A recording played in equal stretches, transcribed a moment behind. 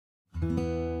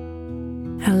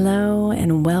Hello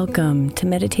and welcome to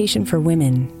Meditation for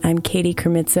Women. I'm Katie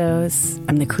Kermitzos.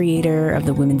 I'm the creator of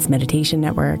the Women's Meditation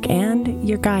Network and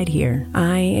your guide here.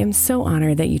 I am so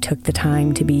honored that you took the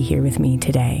time to be here with me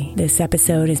today. This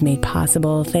episode is made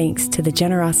possible thanks to the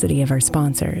generosity of our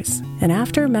sponsors. And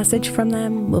after a message from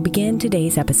them, we'll begin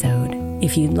today's episode.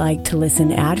 If you'd like to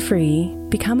listen ad-free,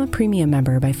 become a premium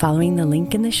member by following the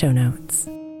link in the show notes.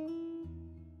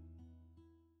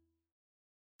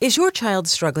 Is your child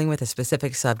struggling with a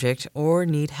specific subject or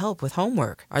need help with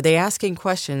homework? Are they asking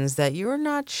questions that you're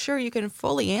not sure you can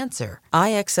fully answer?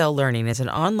 IXL Learning is an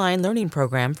online learning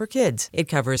program for kids. It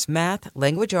covers math,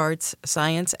 language arts,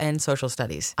 science, and social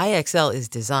studies. IXL is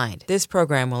designed. This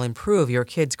program will improve your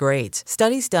kids' grades.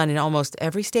 Studies done in almost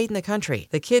every state in the country.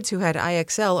 The kids who had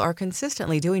IXL are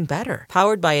consistently doing better.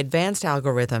 Powered by advanced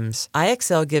algorithms,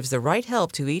 IXL gives the right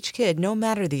help to each kid no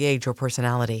matter the age or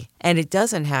personality. And it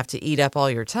doesn't have to eat up all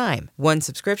your time. One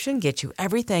subscription gets you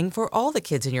everything for all the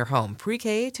kids in your home,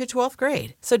 pre-K to 12th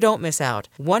grade. So don't miss out.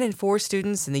 1 in 4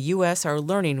 students in the U.S. are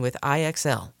learning with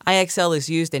IXL. IXL is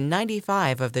used in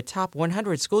 95 of the top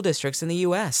 100 school districts in the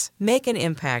U.S. Make an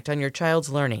impact on your child's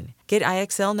learning. Get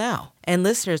IXL now. And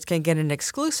listeners can get an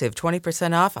exclusive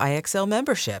 20% off IXL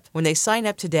membership when they sign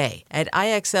up today at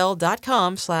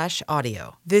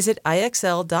IXL.com/audio. Visit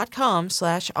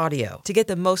IXL.com/audio to get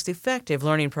the most effective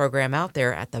learning program out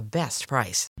there at the best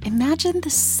price. Imagine the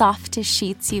softest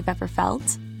sheets you've ever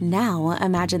felt. Now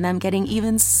imagine them getting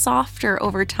even softer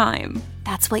over time.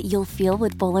 That's what you'll feel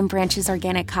with Boll & Branch's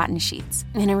organic cotton sheets.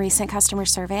 In a recent customer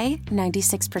survey,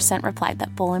 96% replied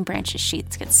that Boll & Branch's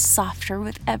sheets get softer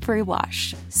with every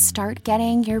wash. Start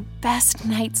getting your best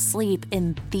night's sleep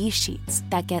in these sheets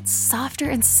that get softer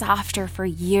and softer for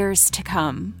years to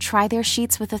come. Try their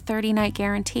sheets with a 30-night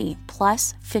guarantee,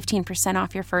 plus 15%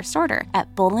 off your first order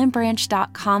at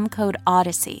bollandbranch.com code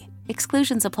Odyssey.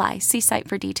 Exclusions apply. See site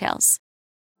for details.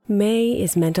 May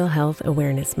is Mental Health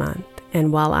Awareness Month.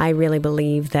 And while I really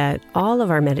believe that all of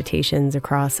our meditations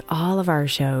across all of our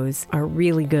shows are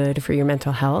really good for your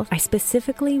mental health, I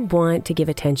specifically want to give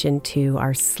attention to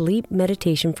our Sleep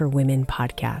Meditation for Women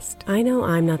podcast. I know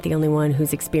I'm not the only one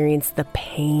who's experienced the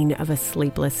pain of a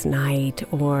sleepless night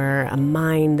or a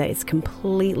mind that is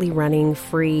completely running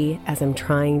free as I'm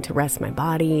trying to rest my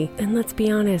body. And let's be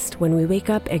honest, when we wake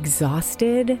up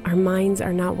exhausted, our minds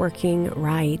are not working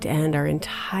right and our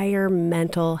entire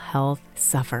mental health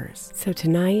suffers. So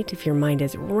tonight, if your mind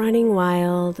is running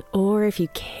wild or if you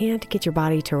can't get your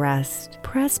body to rest,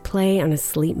 press play on a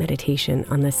sleep meditation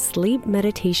on the Sleep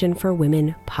Meditation for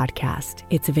Women podcast.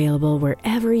 It's available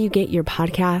wherever you get your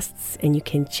podcasts, and you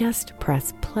can just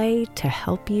press play to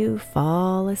help you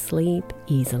fall asleep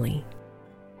easily.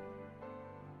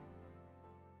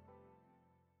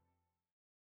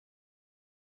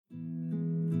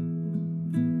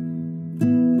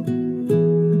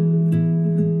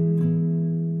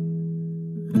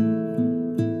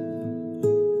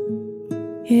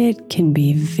 It can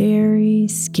be very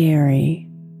scary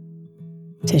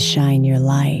to shine your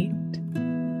light,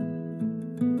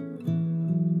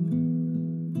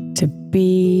 to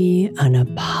be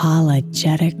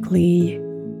unapologetically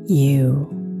you,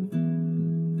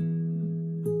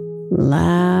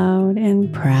 loud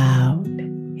and proud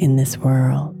in this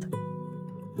world.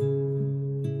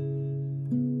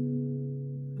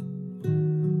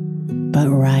 But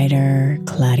writer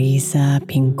Clarissa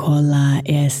Pinkola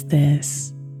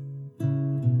Estes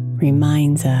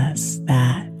reminds us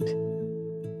that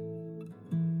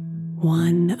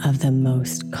one of the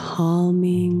most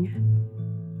calming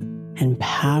and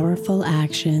powerful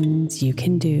actions you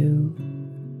can do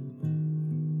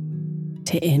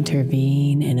to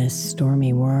intervene in a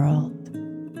stormy world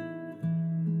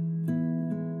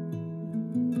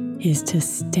is to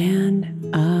stand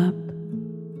up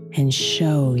and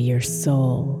show your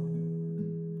soul.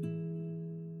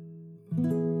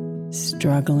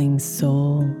 Struggling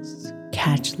souls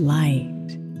catch light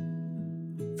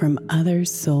from other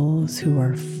souls who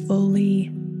are fully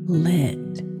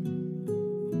lit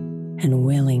and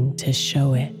willing to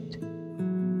show it.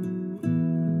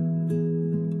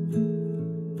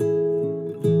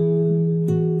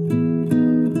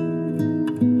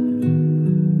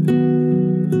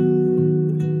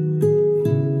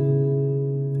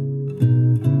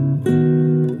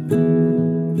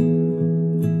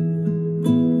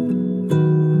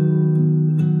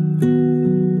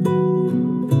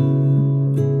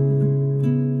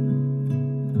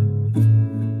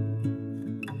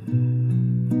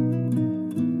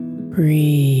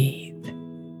 Breathe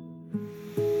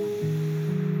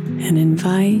and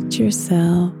invite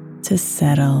yourself to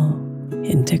settle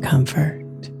into comfort.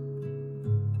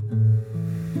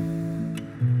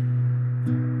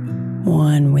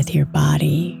 one with your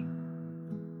body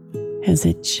as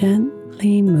it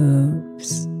gently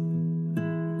moves.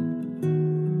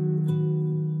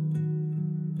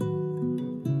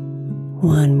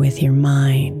 One with your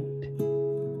mind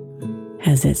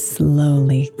as it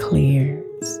slowly clears.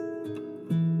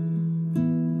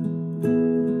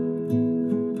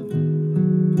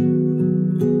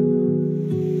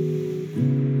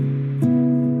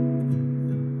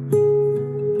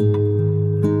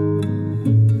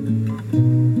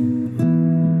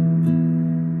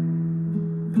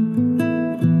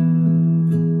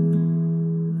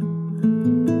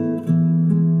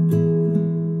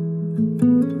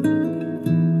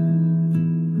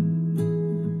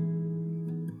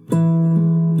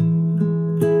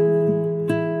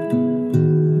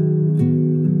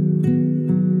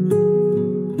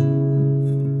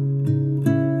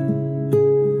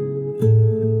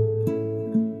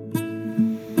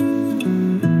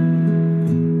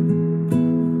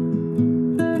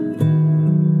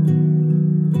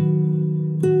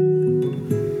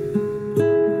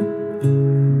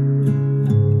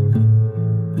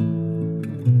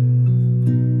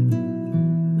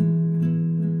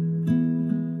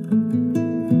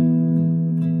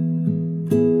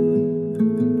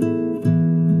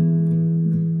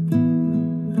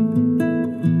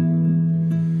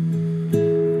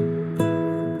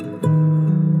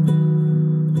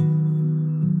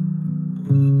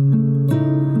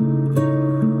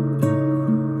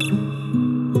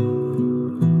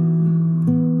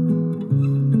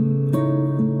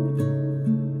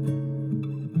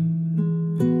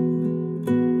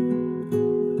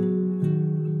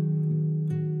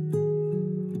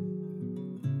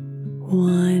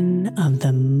 One of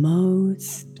the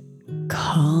most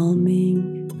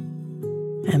calming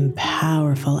and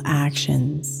powerful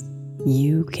actions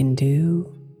you can do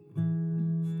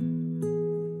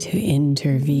to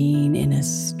intervene in a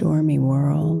stormy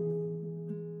world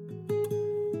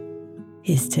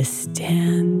is to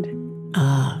stand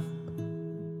up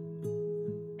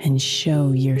and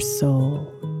show your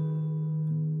soul.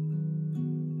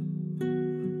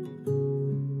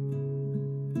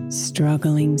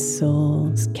 Struggling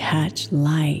souls catch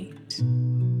light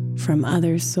from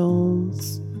other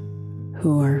souls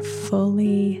who are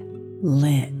fully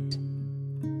lit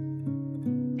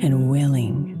and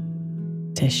willing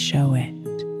to show it.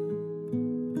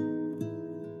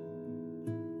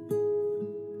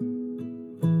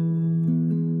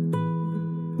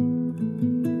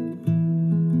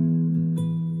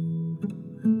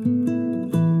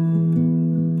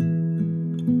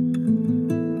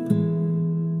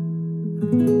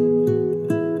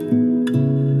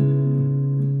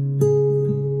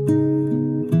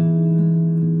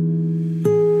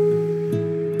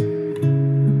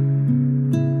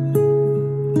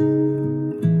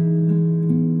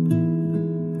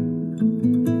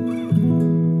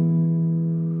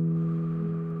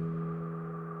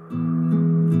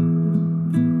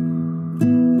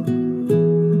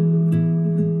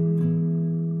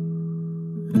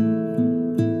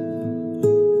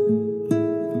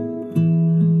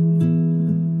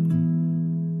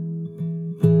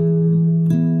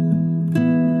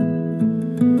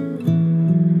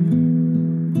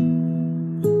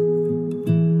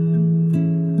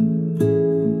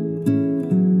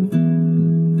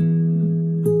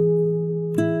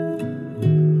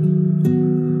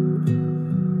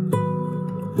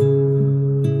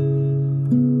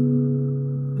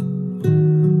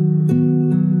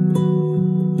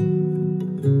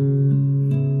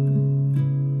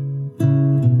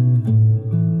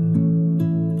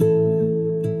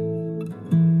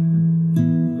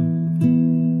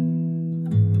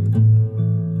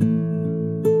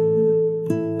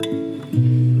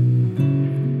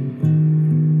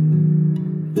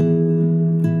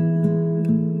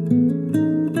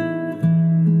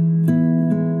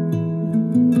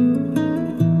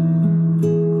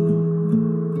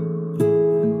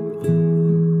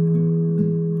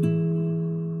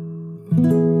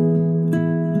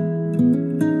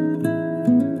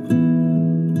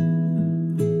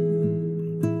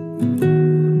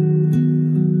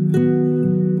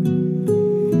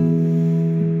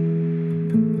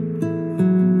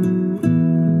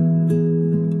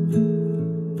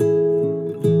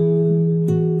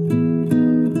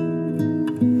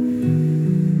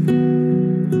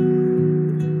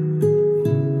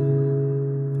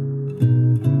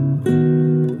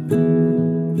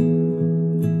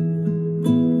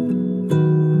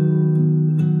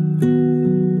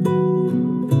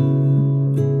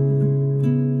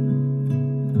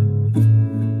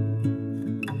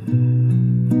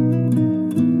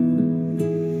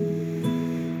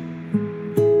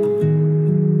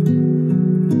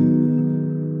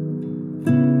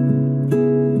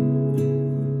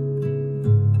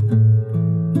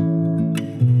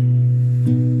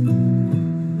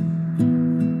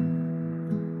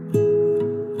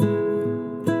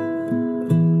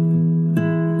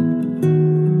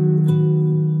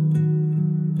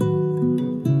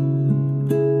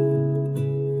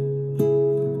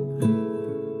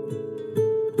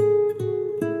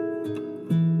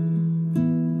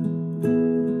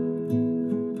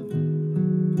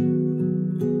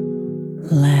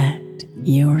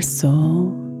 your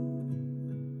soul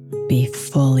be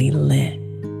fully lit.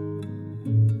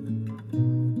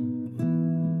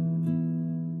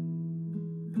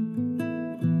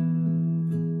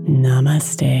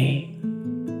 Namaste,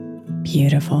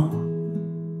 beautiful.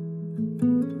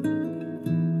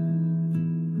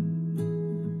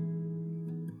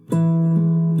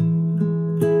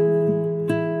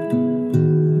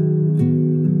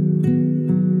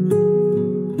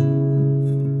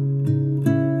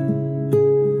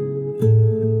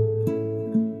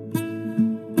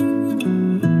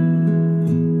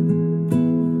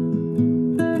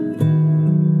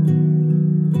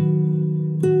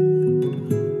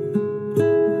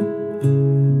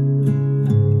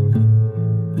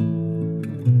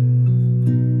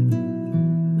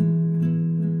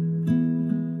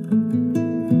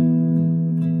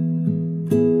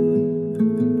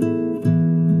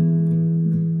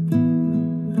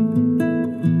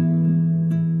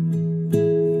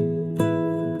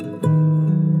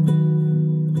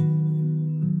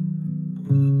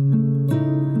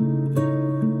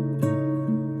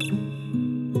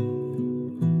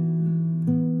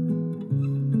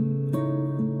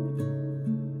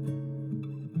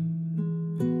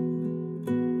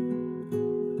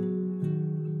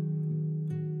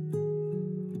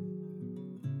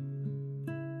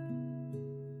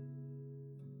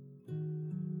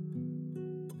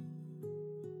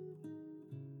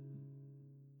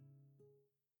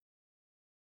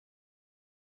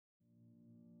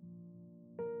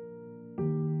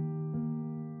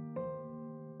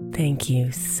 Thank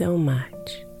you so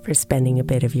much for spending a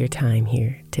bit of your time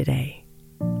here today.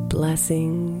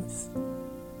 Blessings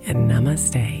and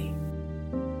namaste.